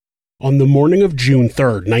On the morning of June 3,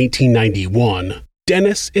 1991,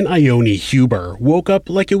 Dennis and Ione Huber woke up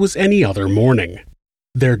like it was any other morning.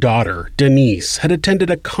 Their daughter, Denise, had attended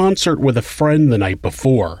a concert with a friend the night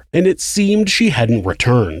before, and it seemed she hadn't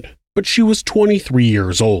returned. But she was 23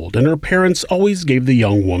 years old, and her parents always gave the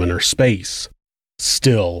young woman her space.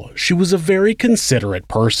 Still, she was a very considerate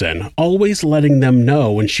person, always letting them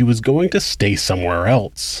know when she was going to stay somewhere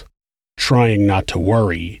else. Trying not to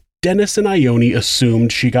worry, Dennis and Ione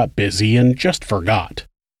assumed she got busy and just forgot.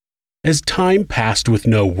 As time passed with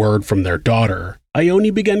no word from their daughter,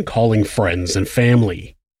 Ione began calling friends and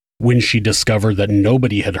family. When she discovered that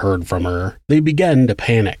nobody had heard from her, they began to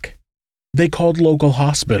panic. They called local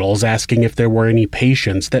hospitals asking if there were any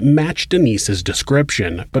patients that matched Denise's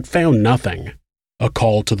description, but found nothing. A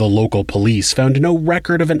call to the local police found no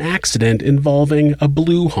record of an accident involving a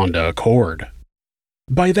blue Honda Accord.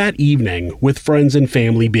 By that evening, with friends and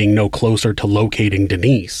family being no closer to locating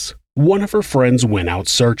Denise, one of her friends went out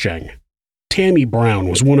searching. Tammy Brown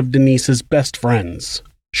was one of Denise's best friends.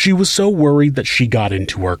 She was so worried that she got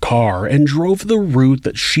into her car and drove the route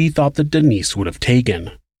that she thought that Denise would have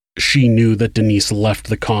taken. She knew that Denise left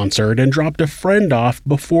the concert and dropped a friend off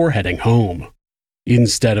before heading home.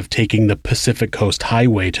 Instead of taking the Pacific Coast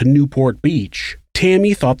Highway to Newport Beach,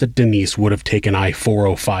 Tammy thought that Denise would have taken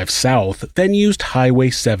I-405 south, then used Highway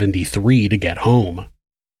 73 to get home.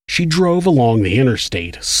 She drove along the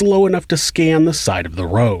interstate, slow enough to scan the side of the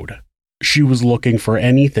road. She was looking for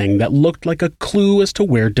anything that looked like a clue as to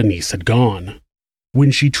where Denise had gone.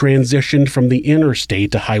 When she transitioned from the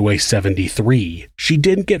interstate to Highway 73, she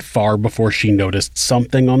didn't get far before she noticed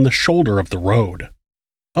something on the shoulder of the road.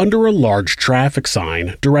 Under a large traffic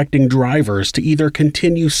sign directing drivers to either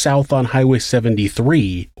continue south on Highway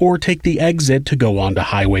 73 or take the exit to go onto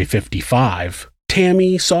Highway 55,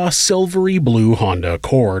 Tammy saw a silvery blue Honda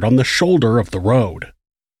Accord on the shoulder of the road.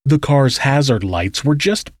 The car's hazard lights were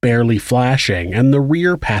just barely flashing and the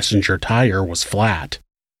rear passenger tire was flat.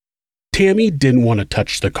 Tammy didn't want to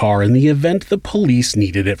touch the car in the event the police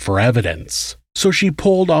needed it for evidence, so she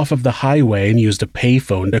pulled off of the highway and used a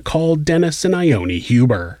payphone to call Dennis and Ione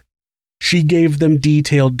Huber. She gave them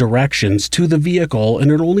detailed directions to the vehicle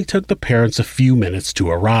and it only took the parents a few minutes to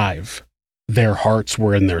arrive. Their hearts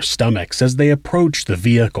were in their stomachs as they approached the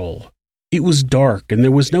vehicle. It was dark and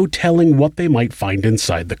there was no telling what they might find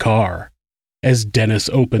inside the car. As Dennis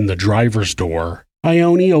opened the driver's door,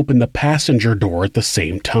 Ione opened the passenger door at the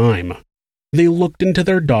same time. They looked into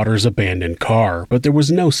their daughter's abandoned car, but there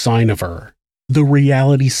was no sign of her. The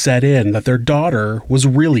reality set in that their daughter was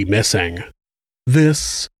really missing.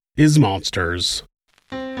 This is Monsters.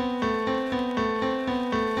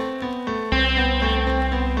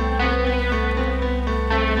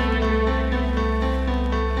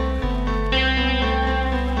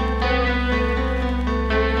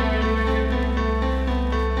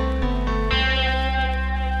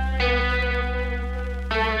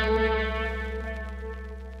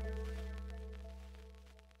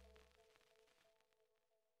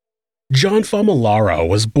 John Famalaro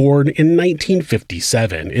was born in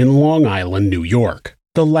 1957 in Long Island, New York,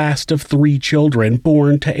 the last of 3 children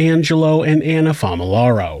born to Angelo and Anna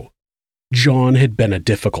Famalaro. John had been a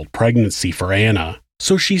difficult pregnancy for Anna,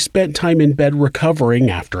 so she spent time in bed recovering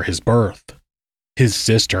after his birth. His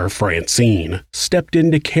sister, Francine, stepped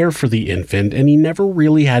in to care for the infant and he never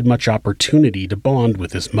really had much opportunity to bond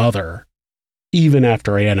with his mother. Even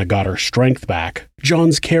after Anna got her strength back,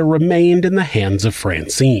 John's care remained in the hands of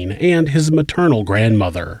Francine and his maternal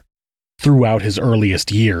grandmother. Throughout his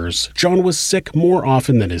earliest years, John was sick more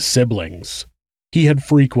often than his siblings. He had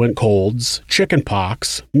frequent colds,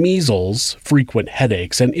 chickenpox, measles, frequent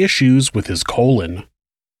headaches, and issues with his colon.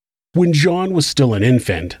 When John was still an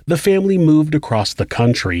infant, the family moved across the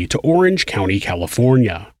country to Orange County,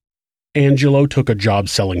 California. Angelo took a job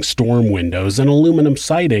selling storm windows and aluminum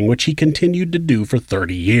siding, which he continued to do for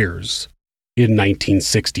 30 years. In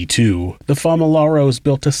 1962, the Famalaros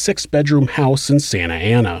built a 6-bedroom house in Santa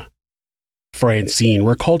Ana. Francine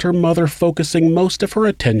recalled her mother focusing most of her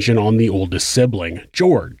attention on the oldest sibling,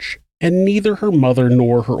 George, and neither her mother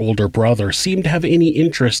nor her older brother seemed to have any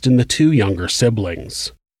interest in the 2 younger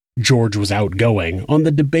siblings. George was outgoing, on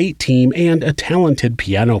the debate team, and a talented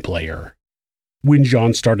piano player. When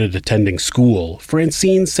John started attending school,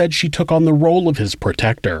 Francine said she took on the role of his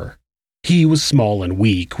protector. He was small and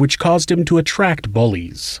weak, which caused him to attract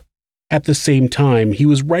bullies. At the same time, he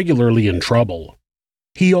was regularly in trouble.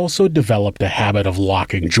 He also developed a habit of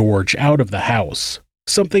locking George out of the house,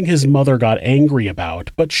 something his mother got angry about,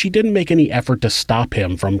 but she didn't make any effort to stop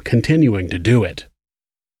him from continuing to do it.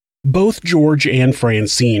 Both George and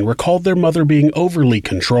Francine recalled their mother being overly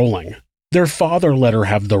controlling. Their father let her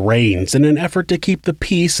have the reins in an effort to keep the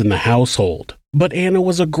peace in the household, but Anna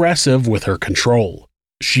was aggressive with her control.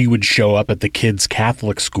 She would show up at the kids'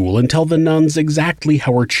 Catholic school and tell the nuns exactly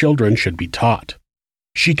how her children should be taught.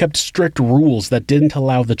 She kept strict rules that didn't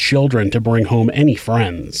allow the children to bring home any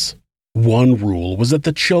friends. One rule was that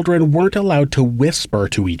the children weren't allowed to whisper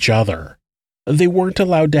to each other. They weren't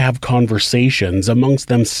allowed to have conversations amongst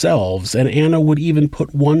themselves, and Anna would even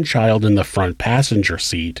put one child in the front passenger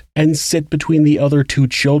seat and sit between the other two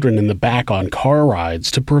children in the back on car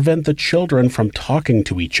rides to prevent the children from talking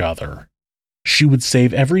to each other. She would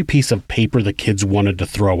save every piece of paper the kids wanted to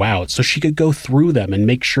throw out so she could go through them and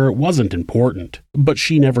make sure it wasn't important, but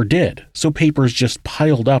she never did, so papers just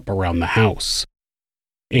piled up around the house.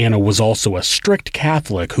 Anna was also a strict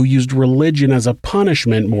Catholic who used religion as a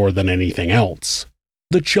punishment more than anything else.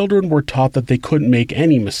 The children were taught that they couldn't make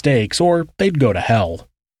any mistakes or they'd go to hell.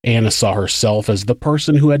 Anna saw herself as the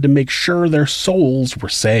person who had to make sure their souls were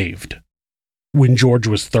saved. When George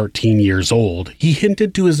was 13 years old, he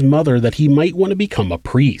hinted to his mother that he might want to become a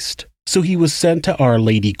priest, so he was sent to Our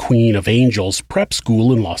Lady Queen of Angels prep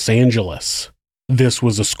school in Los Angeles. This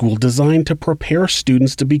was a school designed to prepare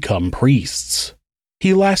students to become priests.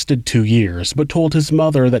 He lasted 2 years, but told his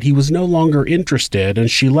mother that he was no longer interested and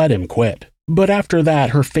she let him quit. But after that,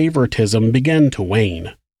 her favoritism began to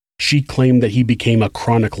wane. She claimed that he became a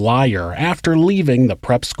chronic liar after leaving the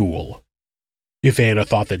prep school. If Anna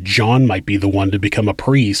thought that John might be the one to become a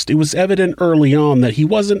priest, it was evident early on that he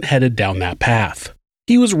wasn't headed down that path.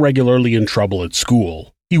 He was regularly in trouble at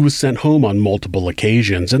school. He was sent home on multiple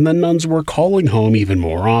occasions, and the nuns were calling home even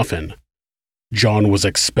more often. John was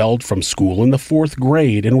expelled from school in the 4th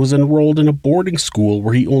grade and was enrolled in a boarding school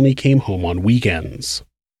where he only came home on weekends.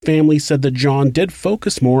 Family said that John did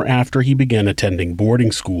focus more after he began attending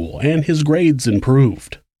boarding school, and his grades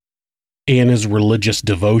improved. Anna's religious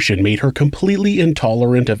devotion made her completely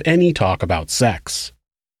intolerant of any talk about sex.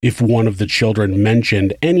 If one of the children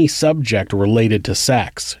mentioned any subject related to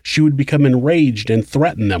sex, she would become enraged and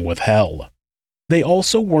threaten them with hell. They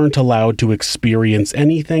also weren't allowed to experience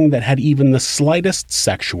anything that had even the slightest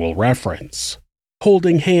sexual reference.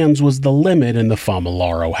 Holding hands was the limit in the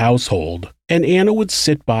Famalaro household, and Anna would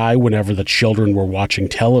sit by whenever the children were watching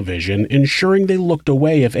television, ensuring they looked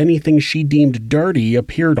away if anything she deemed dirty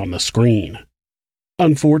appeared on the screen.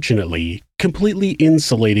 Unfortunately, completely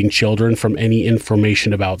insulating children from any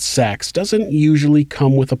information about sex doesn't usually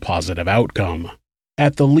come with a positive outcome.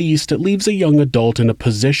 At the least, it leaves a young adult in a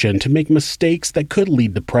position to make mistakes that could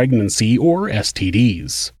lead to pregnancy or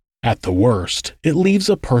STDs. At the worst, it leaves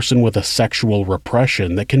a person with a sexual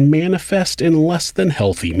repression that can manifest in less than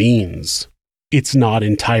healthy means. It's not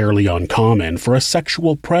entirely uncommon for a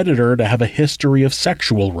sexual predator to have a history of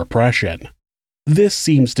sexual repression. This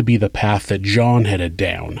seems to be the path that John headed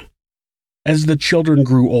down. As the children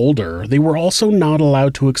grew older, they were also not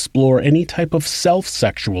allowed to explore any type of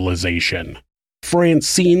self-sexualization.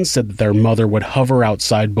 Francine said that their mother would hover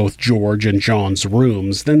outside both George and John's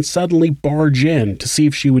rooms, then suddenly barge in to see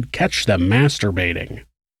if she would catch them masturbating.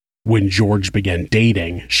 When George began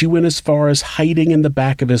dating, she went as far as hiding in the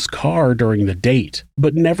back of his car during the date,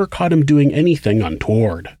 but never caught him doing anything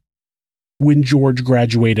untoward. When George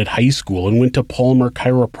graduated high school and went to Palmer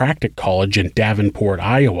Chiropractic College in Davenport,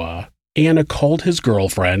 Iowa, Anna called his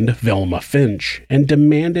girlfriend, Velma Finch, and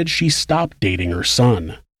demanded she stop dating her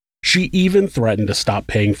son. She even threatened to stop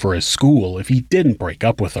paying for his school if he didn't break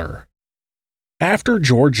up with her. After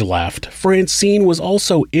George left, Francine was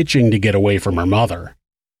also itching to get away from her mother.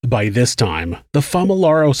 By this time, the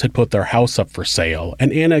Famalaros had put their house up for sale,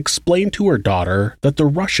 and Anna explained to her daughter that the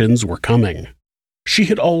Russians were coming. She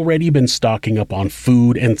had already been stocking up on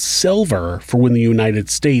food and silver for when the United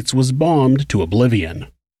States was bombed to oblivion.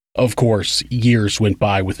 Of course, years went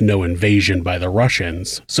by with no invasion by the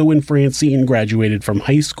Russians, so when Francine graduated from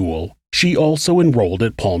high school, she also enrolled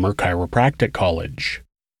at Palmer Chiropractic College.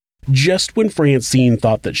 Just when Francine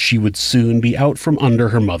thought that she would soon be out from under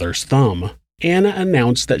her mother's thumb, Anna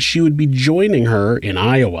announced that she would be joining her in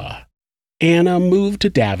Iowa. Anna moved to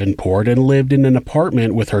Davenport and lived in an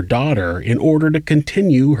apartment with her daughter in order to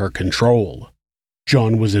continue her control.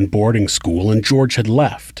 John was in boarding school and George had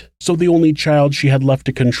left, so the only child she had left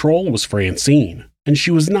to control was Francine, and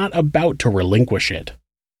she was not about to relinquish it.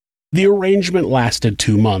 The arrangement lasted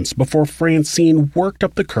 2 months before Francine worked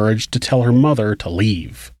up the courage to tell her mother to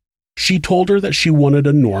leave. She told her that she wanted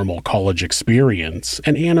a normal college experience,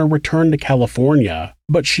 and Anna returned to California,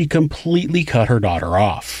 but she completely cut her daughter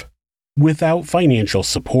off. Without financial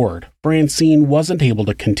support, Francine wasn't able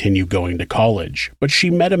to continue going to college, but she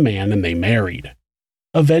met a man and they married.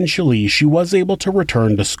 Eventually, she was able to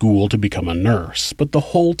return to school to become a nurse, but the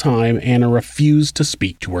whole time Anna refused to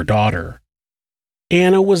speak to her daughter.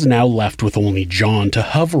 Anna was now left with only John to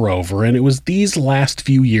hover over, and it was these last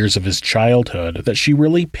few years of his childhood that she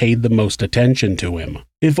really paid the most attention to him,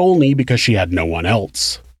 if only because she had no one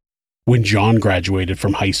else. When John graduated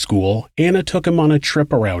from high school, Anna took him on a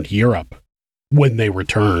trip around Europe. When they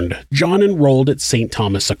returned, John enrolled at St.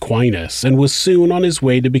 Thomas Aquinas and was soon on his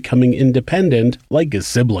way to becoming independent like his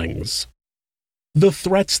siblings. The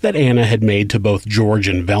threats that Anna had made to both George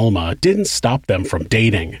and Velma didn't stop them from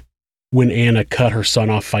dating. When Anna cut her son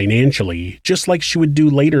off financially, just like she would do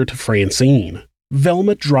later to Francine,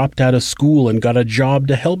 Velma dropped out of school and got a job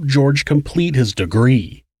to help George complete his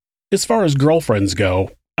degree. As far as girlfriends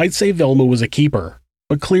go, I'd say Velma was a keeper,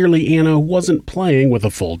 but clearly Anna wasn't playing with a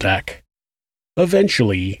full deck.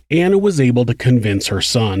 Eventually, Anna was able to convince her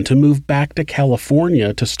son to move back to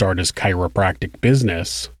California to start his chiropractic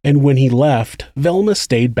business, and when he left, Velma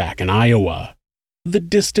stayed back in Iowa. The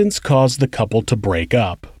distance caused the couple to break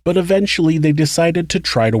up, but eventually they decided to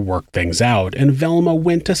try to work things out, and Velma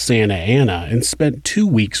went to Santa Ana and spent 2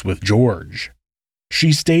 weeks with George.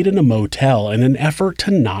 She stayed in a motel in an effort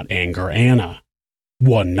to not anger Anna.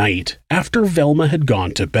 One night, after Velma had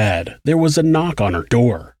gone to bed, there was a knock on her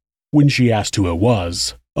door. When she asked who it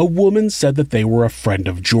was, a woman said that they were a friend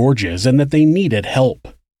of George's and that they needed help.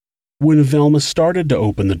 When Velma started to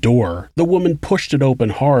open the door, the woman pushed it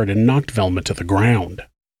open hard and knocked Velma to the ground.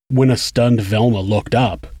 When a stunned Velma looked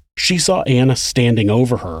up, she saw Anna standing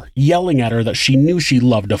over her, yelling at her that she knew she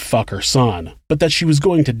loved to fuck her son, but that she was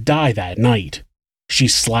going to die that night. She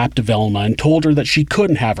slapped Velma and told her that she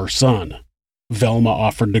couldn't have her son. Velma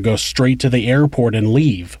offered to go straight to the airport and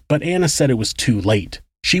leave, but Anna said it was too late.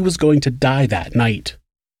 She was going to die that night.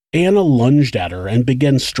 Anna lunged at her and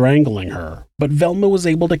began strangling her, but Velma was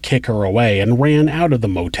able to kick her away and ran out of the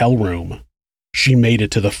motel room. She made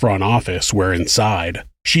it to the front office where inside,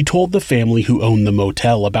 she told the family who owned the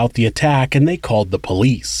motel about the attack and they called the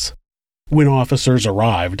police. When officers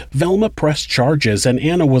arrived, Velma pressed charges and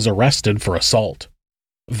Anna was arrested for assault.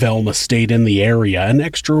 Velma stayed in the area an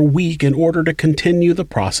extra week in order to continue the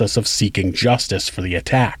process of seeking justice for the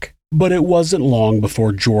attack. But it wasn't long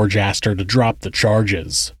before George asked her to drop the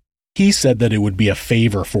charges. He said that it would be a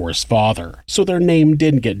favor for his father, so their name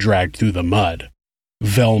didn't get dragged through the mud.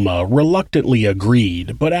 Velma reluctantly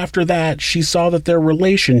agreed, but after that she saw that their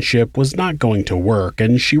relationship was not going to work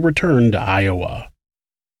and she returned to Iowa.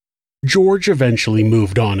 George eventually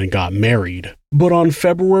moved on and got married, but on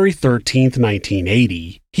February 13,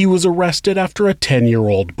 1980, he was arrested after a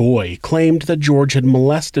 10-year-old boy claimed that George had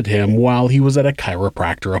molested him while he was at a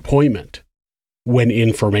chiropractor appointment. When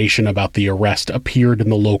information about the arrest appeared in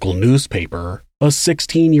the local newspaper, a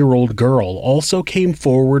 16-year-old girl also came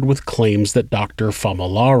forward with claims that Dr.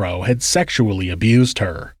 Famalaro had sexually abused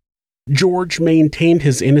her. George maintained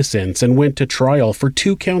his innocence and went to trial for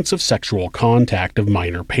 2 counts of sexual contact of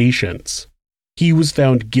minor patients. He was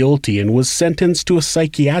found guilty and was sentenced to a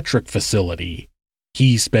psychiatric facility.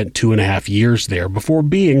 He spent 2.5 years there before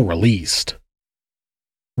being released.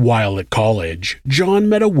 While at college, John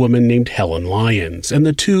met a woman named Helen Lyons, and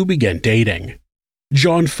the two began dating.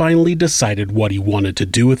 John finally decided what he wanted to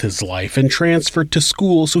do with his life and transferred to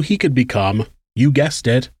school so he could become, you guessed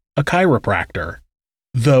it, a chiropractor.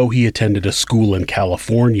 Though he attended a school in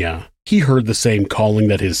California, he heard the same calling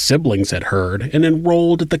that his siblings had heard and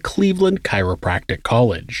enrolled at the Cleveland Chiropractic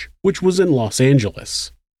College, which was in Los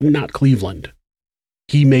Angeles, not Cleveland.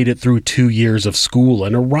 He made it through 2 years of school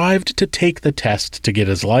and arrived to take the test to get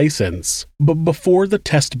his license, but before the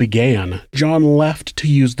test began, John left to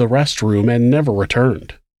use the restroom and never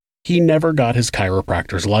returned. He never got his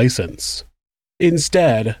chiropractor's license.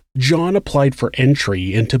 Instead, John applied for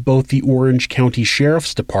entry into both the Orange County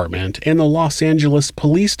Sheriff's Department and the Los Angeles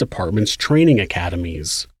Police Department's training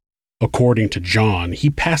academies. According to John, he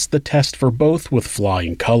passed the test for both with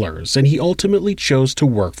flying colors, and he ultimately chose to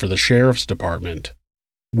work for the Sheriff's Department.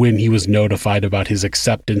 When he was notified about his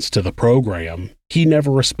acceptance to the program, he never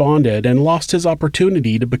responded and lost his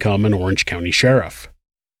opportunity to become an Orange County Sheriff.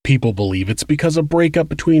 People believe it's because a breakup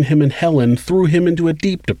between him and Helen threw him into a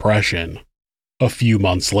deep depression. A few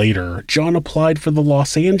months later, John applied for the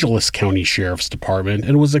Los Angeles County Sheriff's Department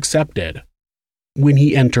and was accepted. When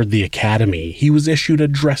he entered the academy, he was issued a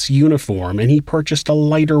dress uniform and he purchased a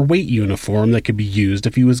lighter weight uniform that could be used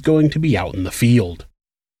if he was going to be out in the field.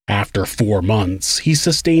 After 4 months, he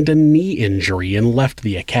sustained a knee injury and left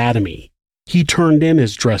the academy. He turned in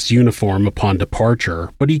his dress uniform upon departure,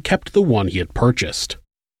 but he kept the one he had purchased.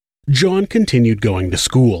 John continued going to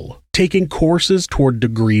school, taking courses toward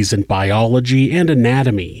degrees in biology and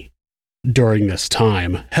anatomy. During this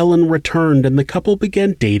time, Helen returned and the couple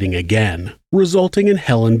began dating again, resulting in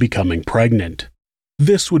Helen becoming pregnant.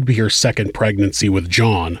 This would be her second pregnancy with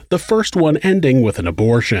John, the first one ending with an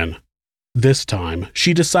abortion. This time,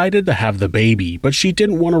 she decided to have the baby, but she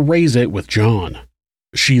didn't want to raise it with John.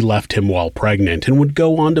 She left him while pregnant and would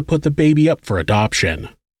go on to put the baby up for adoption.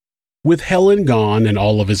 With Helen gone and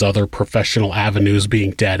all of his other professional avenues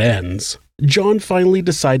being dead ends, John finally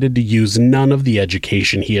decided to use none of the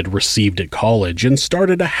education he had received at college and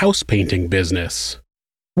started a house painting business.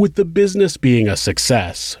 With the business being a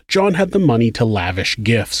success, John had the money to lavish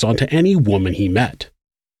gifts onto any woman he met.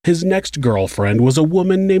 His next girlfriend was a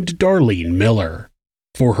woman named Darlene Miller.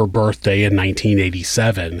 For her birthday in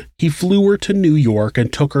 1987, he flew her to New York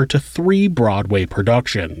and took her to 3 Broadway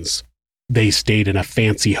productions. They stayed in a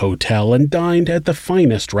fancy hotel and dined at the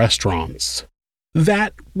finest restaurants.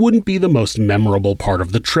 That wouldn't be the most memorable part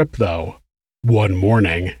of the trip, though. One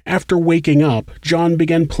morning, after waking up, John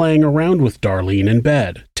began playing around with Darlene in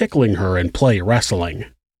bed, tickling her and play wrestling.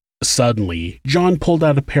 Suddenly, John pulled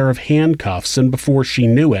out a pair of handcuffs, and before she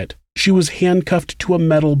knew it, she was handcuffed to a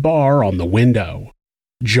metal bar on the window.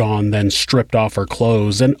 John then stripped off her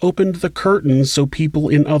clothes and opened the curtains so people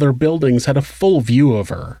in other buildings had a full view of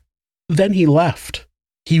her. Then he left.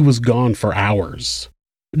 He was gone for hours.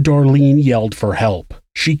 Darlene yelled for help.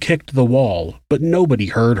 She kicked the wall, but nobody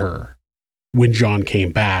heard her. When John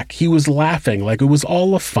came back, he was laughing like it was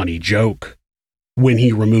all a funny joke. When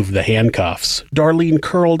he removed the handcuffs, Darlene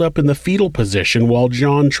curled up in the fetal position while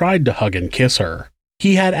John tried to hug and kiss her.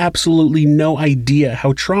 He had absolutely no idea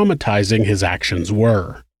how traumatizing his actions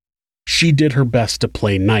were. She did her best to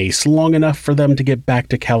play nice long enough for them to get back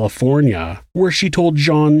to California, where she told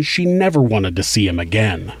John she never wanted to see him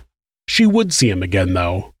again. She would see him again,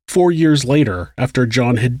 though, 4 years later after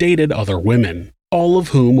John had dated other women, all of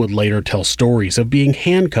whom would later tell stories of being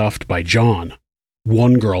handcuffed by John.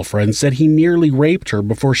 One girlfriend said he nearly raped her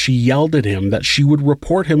before she yelled at him that she would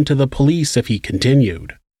report him to the police if he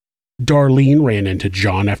continued. Darlene ran into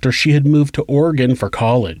John after she had moved to Oregon for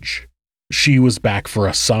college. She was back for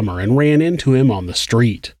a summer and ran into him on the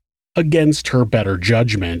street. Against her better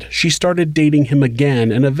judgment, she started dating him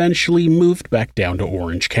again and eventually moved back down to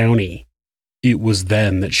Orange County. It was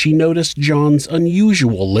then that she noticed John's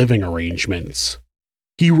unusual living arrangements.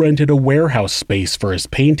 He rented a warehouse space for his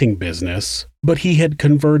painting business, but he had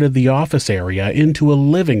converted the office area into a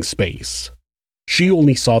living space. She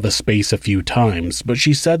only saw the space a few times, but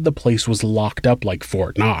she said the place was locked up like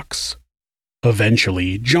Fort Knox.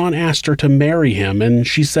 Eventually, John asked her to marry him, and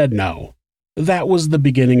she said no. That was the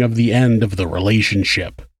beginning of the end of the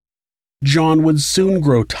relationship. John would soon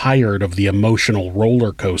grow tired of the emotional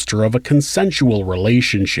roller coaster of a consensual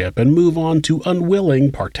relationship and move on to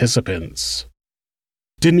unwilling participants.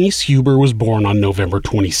 Denise Huber was born on November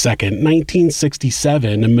 22,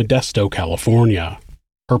 1967 in Modesto, California.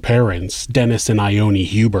 Her parents, Dennis and Ione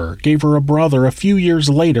Huber, gave her a brother a few years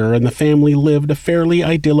later, and the family lived a fairly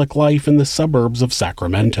idyllic life in the suburbs of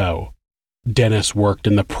Sacramento. Dennis worked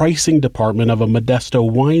in the pricing department of a Modesto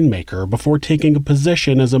winemaker before taking a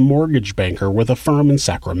position as a mortgage banker with a firm in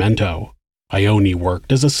Sacramento. Ione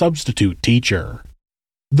worked as a substitute teacher.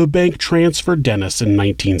 The bank transferred Dennis in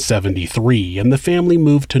 1973, and the family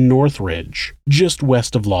moved to Northridge, just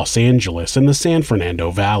west of Los Angeles in the San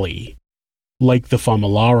Fernando Valley. Like the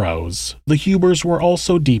Famalaros, the Hubers were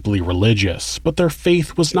also deeply religious, but their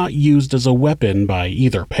faith was not used as a weapon by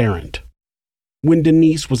either parent. When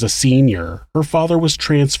Denise was a senior, her father was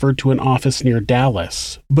transferred to an office near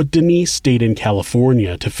Dallas, but Denise stayed in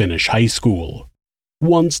California to finish high school.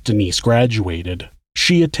 Once Denise graduated,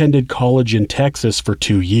 she attended college in Texas for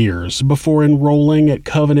 2 years before enrolling at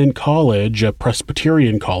Covenant College, a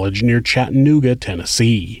Presbyterian college near Chattanooga,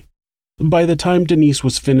 Tennessee. By the time Denise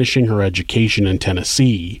was finishing her education in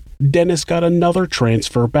Tennessee, Dennis got another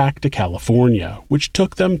transfer back to California, which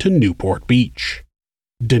took them to Newport Beach.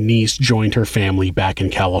 Denise joined her family back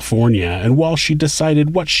in California, and while she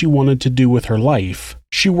decided what she wanted to do with her life,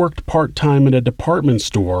 she worked part-time at a department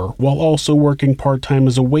store while also working part-time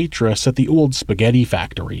as a waitress at the old spaghetti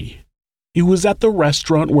factory. It was at the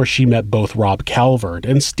restaurant where she met both Rob Calvert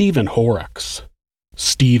and Stephen Horrocks.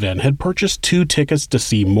 Stephen had purchased 2 tickets to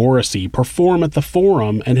see Morrissey perform at the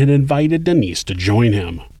Forum and had invited Denise to join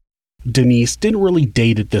him. Denise didn't really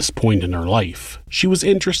date at this point in her life. She was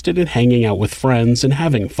interested in hanging out with friends and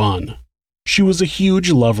having fun. She was a huge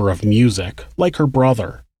lover of music, like her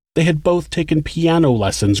brother. They had both taken piano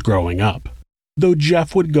lessons growing up. Though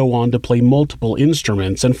Jeff would go on to play multiple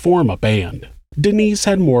instruments and form a band, Denise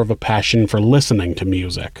had more of a passion for listening to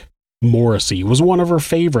music. Morrissey was one of her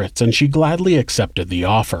favorites, and she gladly accepted the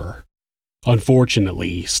offer.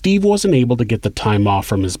 Unfortunately, Steve wasn't able to get the time off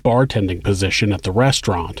from his bartending position at the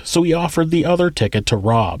restaurant, so he offered the other ticket to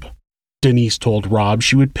Rob. Denise told Rob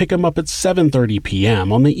she would pick him up at 7:30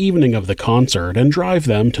 p.m. on the evening of the concert and drive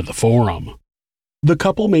them to the Forum. The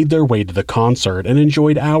couple made their way to the concert and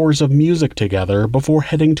enjoyed hours of music together before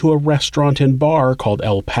heading to a restaurant and bar called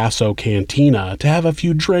El Paso Cantina to have a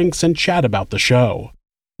few drinks and chat about the show.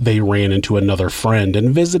 They ran into another friend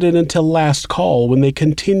and visited until last call when they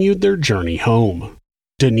continued their journey home.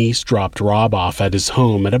 Denise dropped Rob off at his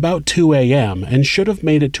home at about 2 a.m. and should have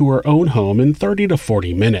made it to her own home in 30 to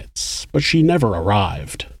 40 minutes, but she never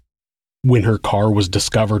arrived. When her car was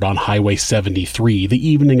discovered on Highway 73 the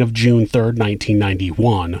evening of June 3,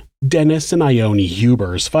 1991, Dennis and Ione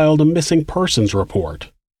Hubers filed a missing persons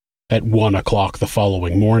report. At 1 o'clock the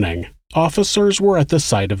following morning, officers were at the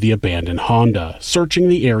site of the abandoned Honda, searching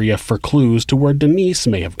the area for clues to where Denise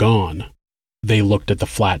may have gone. They looked at the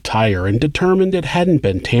flat tire and determined it hadn't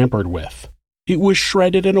been tampered with. It was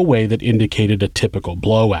shredded in a way that indicated a typical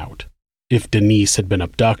blowout. If Denise had been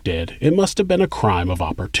abducted, it must have been a crime of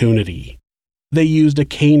opportunity. They used a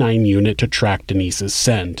canine unit to track Denise's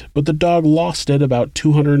scent, but the dog lost it about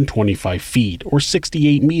 225 feet or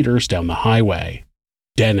 68 meters down the highway.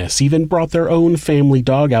 Dennis even brought their own family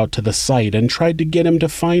dog out to the site and tried to get him to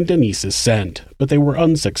find Denise's scent, but they were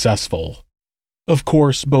unsuccessful. Of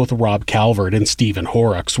course, both Rob Calvert and Stephen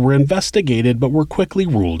Horrocks were investigated but were quickly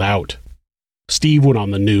ruled out. Steve went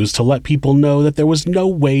on the news to let people know that there was no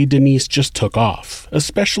way Denise just took off,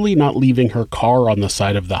 especially not leaving her car on the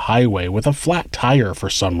side of the highway with a flat tire for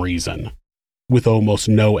some reason. With almost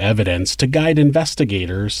no evidence to guide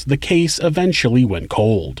investigators, the case eventually went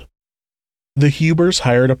cold. The Hubers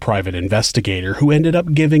hired a private investigator who ended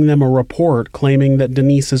up giving them a report claiming that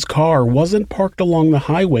Denise's car wasn't parked along the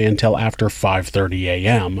highway until after 5:30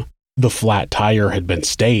 a.m., the flat tire had been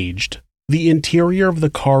staged, the interior of the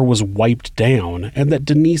car was wiped down, and that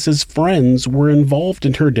Denise's friends were involved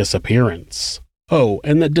in her disappearance. Oh,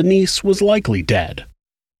 and that Denise was likely dead.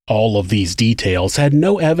 All of these details had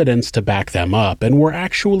no evidence to back them up and were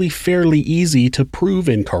actually fairly easy to prove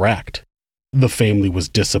incorrect. The family was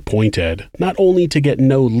disappointed, not only to get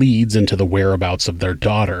no leads into the whereabouts of their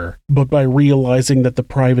daughter, but by realizing that the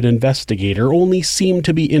private investigator only seemed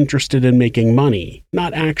to be interested in making money,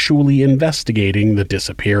 not actually investigating the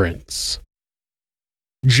disappearance.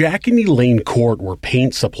 Jack and Elaine Court were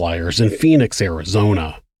paint suppliers in Phoenix,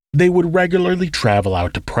 Arizona. They would regularly travel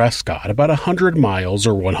out to Prescott, about 100 miles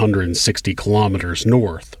or 160 kilometers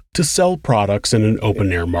north, to sell products in an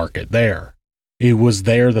open-air market there. It was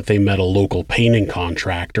there that they met a local painting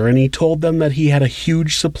contractor, and he told them that he had a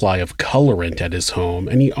huge supply of colorant at his home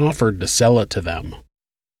and he offered to sell it to them.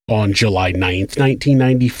 On July 9,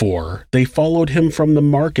 1994, they followed him from the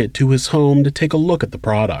market to his home to take a look at the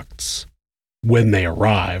products. When they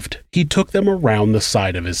arrived, he took them around the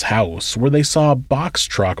side of his house where they saw a box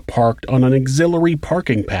truck parked on an auxiliary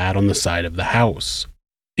parking pad on the side of the house.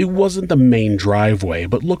 It wasn't the main driveway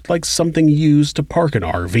but looked like something used to park an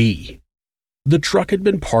RV. The truck had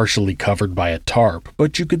been partially covered by a tarp,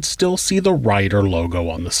 but you could still see the Ryder logo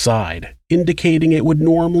on the side, indicating it would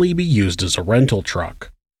normally be used as a rental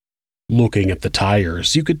truck. Looking at the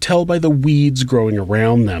tires, you could tell by the weeds growing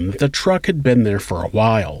around them that the truck had been there for a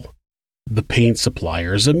while. The paint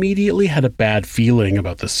suppliers immediately had a bad feeling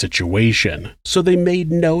about the situation, so they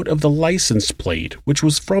made note of the license plate, which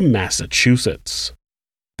was from Massachusetts.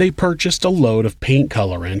 They purchased a load of paint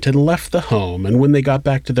colorant and left the home, and when they got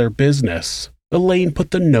back to their business, Elaine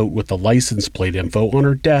put the note with the license plate info on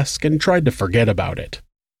her desk and tried to forget about it.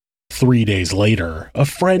 3 days later, a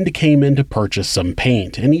friend came in to purchase some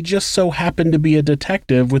paint, and he just so happened to be a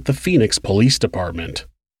detective with the Phoenix Police Department.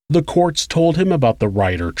 The courts told him about the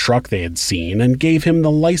Ryder truck they had seen and gave him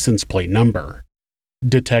the license plate number.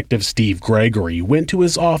 Detective Steve Gregory went to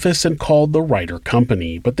his office and called the Ryder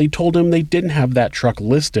company, but they told him they didn't have that truck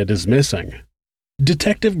listed as missing.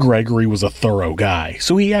 Detective Gregory was a thorough guy,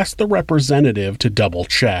 so he asked the representative to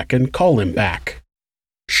double-check and call him back.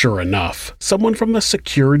 Sure enough, someone from the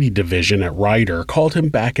security division at Ryder called him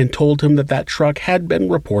back and told him that that truck had been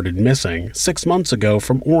reported missing 6 months ago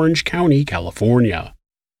from Orange County, California.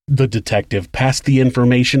 The detective passed the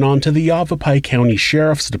information on to the Yavapai County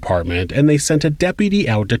Sheriff's Department, and they sent a deputy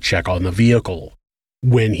out to check on the vehicle.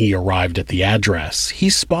 When he arrived at the address, he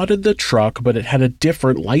spotted the truck, but it had a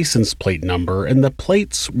different license plate number, and the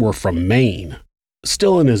plates were from Maine.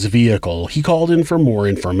 Still in his vehicle, he called in for more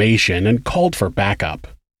information and called for backup.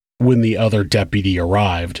 When the other deputy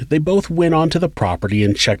arrived, they both went onto the property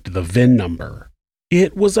and checked the VIN number.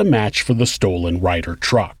 It was a match for the stolen Ryder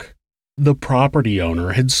truck. The property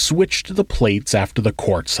owner had switched the plates after the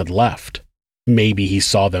courts had left. Maybe he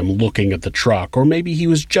saw them looking at the truck, or maybe he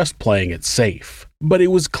was just playing it safe. But it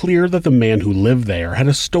was clear that the man who lived there had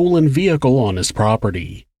a stolen vehicle on his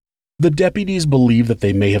property. The deputies believed that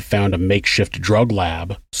they may have found a makeshift drug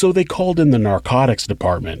lab, so they called in the narcotics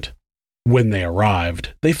department. When they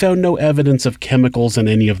arrived, they found no evidence of chemicals in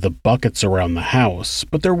any of the buckets around the house,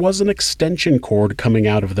 but there was an extension cord coming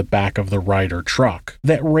out of the back of the Ryder truck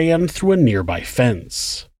that ran through a nearby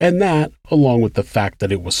fence. And that, along with the fact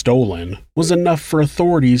that it was stolen, was enough for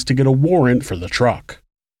authorities to get a warrant for the truck.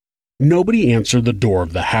 Nobody answered the door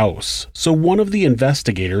of the house, so one of the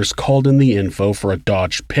investigators called in the info for a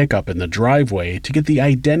Dodge pickup in the driveway to get the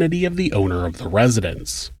identity of the owner of the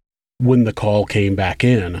residence. When the call came back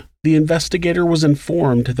in, the investigator was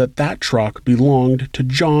informed that that truck belonged to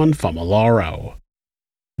John Famalaro.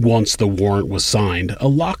 Once the warrant was signed, a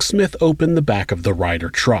locksmith opened the back of the Ryder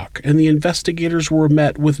truck, and the investigators were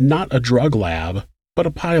met with not a drug lab, but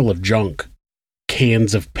a pile of junk.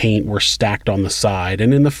 Cans of paint were stacked on the side,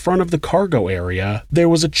 and in the front of the cargo area, there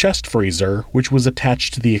was a chest freezer which was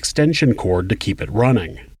attached to the extension cord to keep it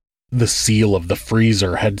running. The seal of the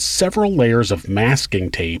freezer had several layers of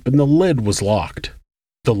masking tape, and the lid was locked.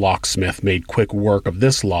 The locksmith made quick work of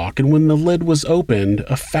this lock, and when the lid was opened,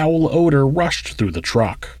 a foul odor rushed through the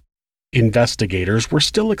truck. Investigators were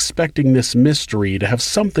still expecting this mystery to have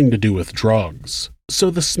something to do with drugs,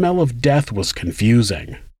 so the smell of death was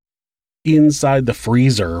confusing. Inside the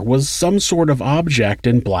freezer was some sort of object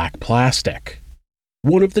in black plastic.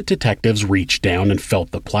 One of the detectives reached down and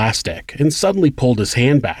felt the plastic, and suddenly pulled his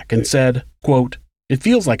hand back and said, quote, "It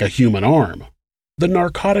feels like a human arm." The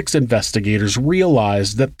narcotics investigators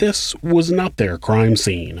realized that this was not their crime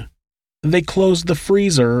scene. They closed the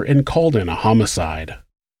freezer and called in a homicide.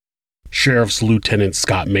 Sheriff's Lieutenant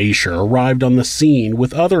Scott Masher arrived on the scene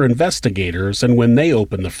with other investigators, and when they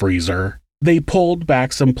opened the freezer, they pulled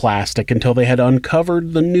back some plastic until they had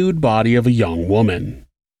uncovered the nude body of a young woman.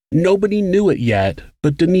 Nobody knew it yet,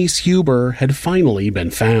 but Denise Huber had finally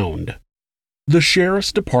been found. The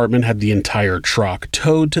sheriff's department had the entire truck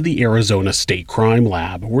towed to the Arizona State Crime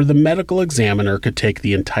Lab, where the medical examiner could take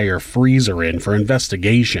the entire freezer in for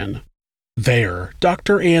investigation. There,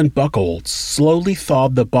 Dr. Ann Buchholz slowly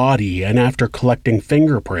thawed the body, and after collecting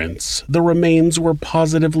fingerprints, the remains were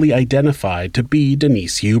positively identified to be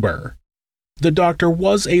Denise Huber. The doctor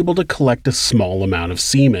was able to collect a small amount of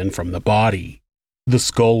semen from the body. The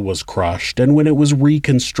skull was crushed, and when it was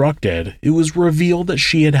reconstructed, it was revealed that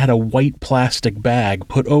she had had a white plastic bag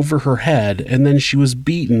put over her head, and then she was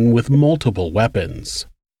beaten with multiple weapons.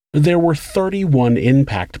 There were 31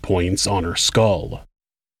 impact points on her skull.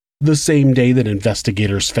 The same day that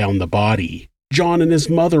investigators found the body, John and his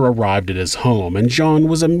mother arrived at his home, and John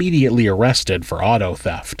was immediately arrested for auto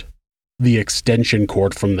theft. The extension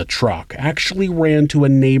cord from the truck actually ran to a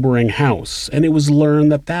neighboring house, and it was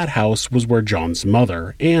learned that that house was where John's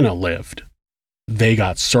mother, Anna, lived. They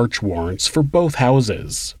got search warrants for both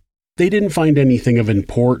houses. They didn't find anything of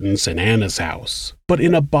importance in Anna's house, but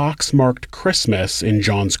in a box marked Christmas in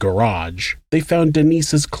John's garage, they found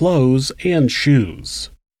Denise's clothes and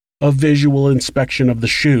shoes. A visual inspection of the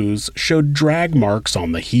shoes showed drag marks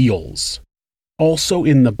on the heels. Also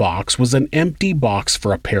in the box was an empty box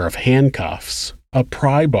for a pair of handcuffs, a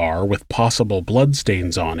pry bar with possible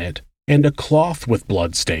bloodstains on it, and a cloth with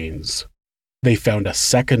bloodstains. They found a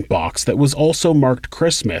second box that was also marked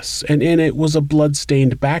Christmas, and in it was a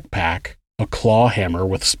blood-stained backpack, a claw hammer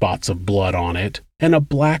with spots of blood on it, and a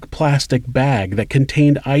black plastic bag that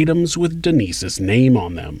contained items with Denise's name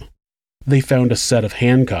on them. They found a set of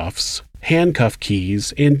handcuffs, handcuff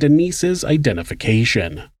keys, and Denise's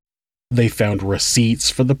identification. They found receipts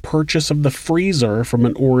for the purchase of the freezer from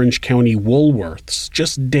an Orange County Woolworths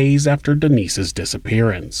just days after Denise's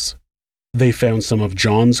disappearance. They found some of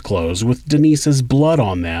John's clothes with Denise's blood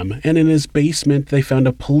on them, and in his basement they found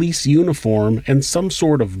a police uniform and some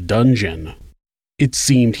sort of dungeon. It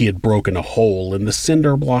seemed he had broken a hole in the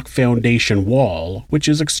cinder block foundation wall, which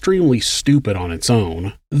is extremely stupid on its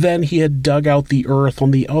own. Then he had dug out the earth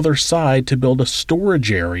on the other side to build a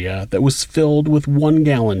storage area that was filled with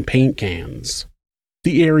 1-gallon paint cans.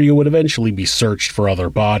 The area would eventually be searched for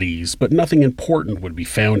other bodies, but nothing important would be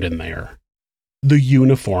found in there. The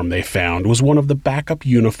uniform they found was one of the backup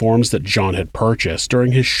uniforms that John had purchased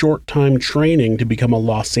during his short-time training to become a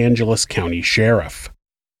Los Angeles County sheriff.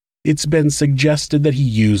 It's been suggested that he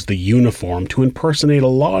used the uniform to impersonate a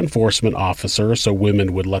law enforcement officer so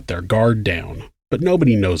women would let their guard down, but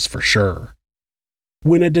nobody knows for sure.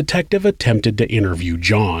 When a detective attempted to interview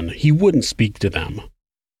John, he wouldn't speak to them.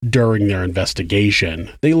 During their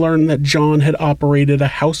investigation, they learned that John had operated a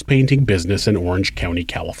house painting business in Orange County,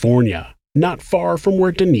 California, not far from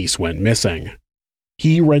where Denise went missing.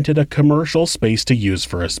 He rented a commercial space to use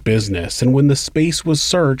for his business, and when the space was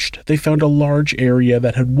searched, they found a large area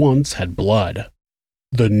that had once had blood.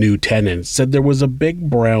 The new tenants said there was a big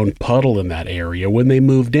brown puddle in that area when they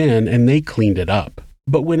moved in and they cleaned it up.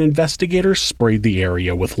 But when investigators sprayed the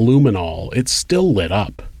area with luminol, it still lit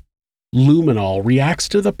up. Luminol reacts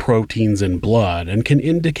to the proteins in blood and can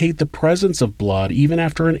indicate the presence of blood even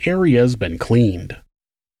after an area has been cleaned.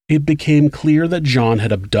 It became clear that John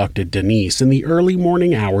had abducted Denise in the early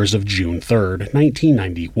morning hours of June 3,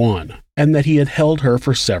 1991, and that he had held her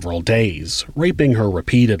for several days, raping her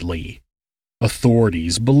repeatedly.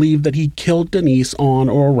 Authorities believe that he killed Denise on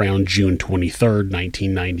or around June 23,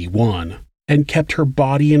 1991, and kept her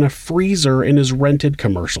body in a freezer in his rented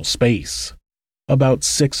commercial space. About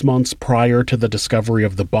 6 months prior to the discovery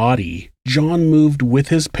of the body, John moved with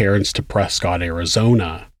his parents to Prescott,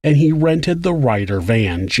 Arizona, and he rented the Ryder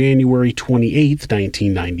van January 28,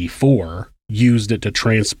 1994, used it to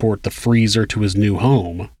transport the freezer to his new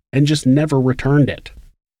home, and just never returned it.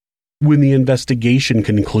 When the investigation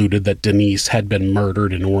concluded that Denise had been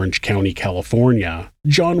murdered in Orange County, California,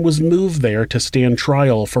 John was moved there to stand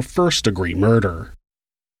trial for first-degree murder.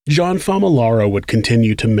 John Famalaro would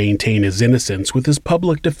continue to maintain his innocence, with his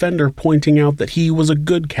public defender pointing out that he was a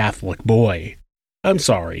good Catholic boy. I'm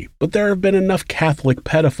sorry, but there have been enough Catholic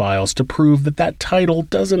pedophiles to prove that that title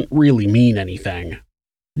doesn't really mean anything.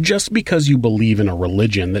 Just because you believe in a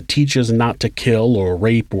religion that teaches not to kill or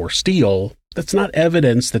rape or steal, that's not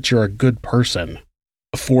evidence that you're a good person.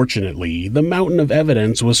 Fortunately, the mountain of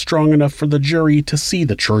evidence was strong enough for the jury to see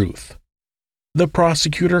the truth. The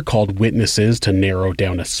prosecutor called witnesses to narrow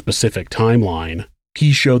down a specific timeline.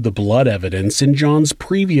 He showed the blood evidence in John's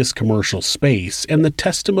previous commercial space and the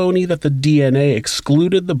testimony that the DNA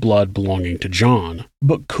excluded the blood belonging to John,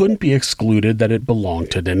 but couldn't be excluded that it belonged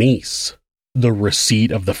to Denise. The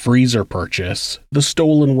receipt of the freezer purchase, the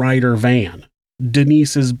stolen Ryder van,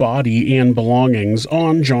 Denise's body and belongings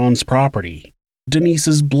on John's property.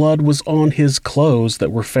 Denise's blood was on his clothes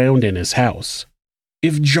that were found in his house.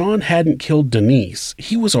 If John hadn't killed Denise,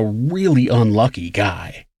 he was a really unlucky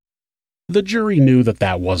guy. The jury knew that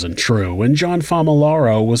that wasn't true, and John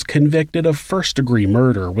Famalaro was convicted of first-degree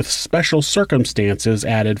murder with special circumstances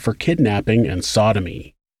added for kidnapping and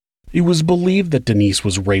sodomy. It was believed that Denise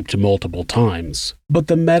was raped multiple times, but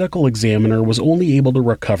the medical examiner was only able to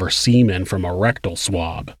recover semen from a rectal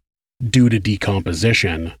swab. Due to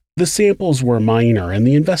decomposition, the samples were minor and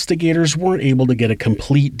the investigators weren't able to get a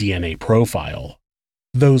complete DNA profile.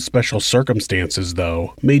 Those special circumstances,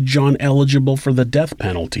 though, made John eligible for the death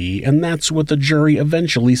penalty, and that's what the jury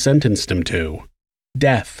eventually sentenced him to: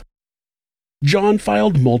 death. John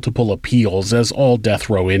filed multiple appeals, as all death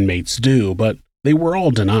row inmates do, but they were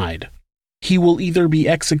all denied. He will either be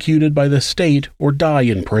executed by the state or die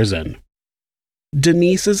in prison.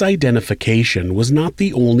 Denise's identification was not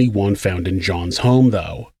the only one found in John's home,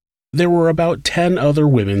 though. There were about 10 other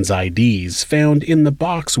women's IDs found in the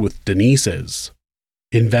box with Denise's.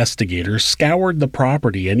 Investigators scoured the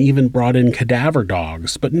property and even brought in cadaver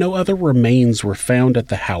dogs, but no other remains were found at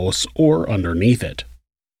the house or underneath it.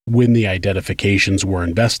 When the identifications were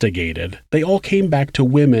investigated, they all came back to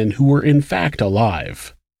women who were in fact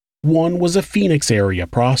alive. One was a Phoenix area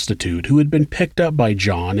prostitute who had been picked up by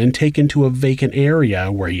John and taken to a vacant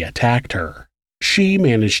area where he attacked her. She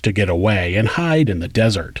managed to get away and hide in the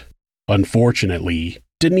desert. Unfortunately,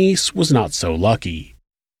 Denise was not so lucky.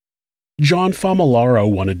 John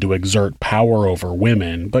Famalaro wanted to exert power over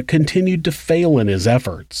women, but continued to fail in his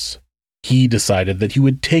efforts. He decided that he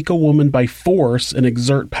would take a woman by force and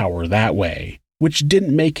exert power that way, which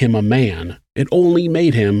didn't make him a man, it only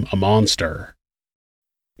made him a monster.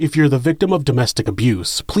 If you're the victim of domestic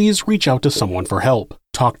abuse, please reach out to someone for help.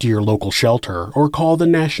 Talk to your local shelter or call the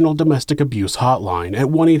National Domestic Abuse Hotline at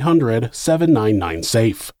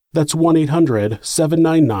 1-800-799-SAFE. That's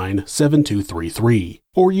 1-800-799-7233.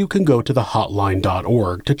 Or you can go to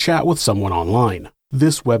thehotline.org to chat with someone online.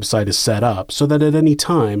 This website is set up so that at any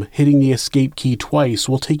time, hitting the escape key twice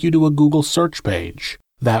will take you to a Google search page.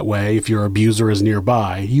 That way, if your abuser is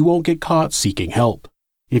nearby, you won't get caught seeking help.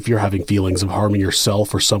 If you're having feelings of harming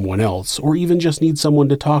yourself or someone else, or even just need someone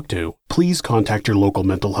to talk to, please contact your local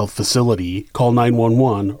mental health facility, call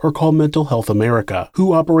 911, or call Mental Health America,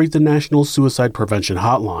 who operate the National Suicide Prevention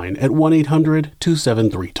Hotline at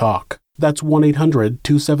 1-800-273-TALK. That's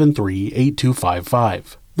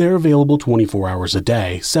 1-800-273-8255. They're available 24 hours a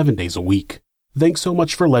day, 7 days a week. Thanks so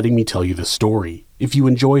much for letting me tell you this story. If you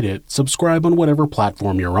enjoyed it, subscribe on whatever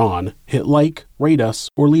platform you're on, hit like, rate us,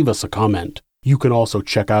 or leave us a comment. You can also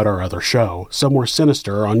check out our other show, Somewhere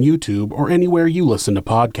Sinister, on YouTube or anywhere you listen to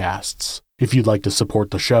podcasts. If you'd like to support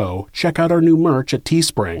the show, check out our new merch at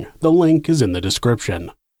Teespring. The link is in the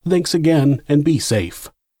description. Thanks again, and be safe.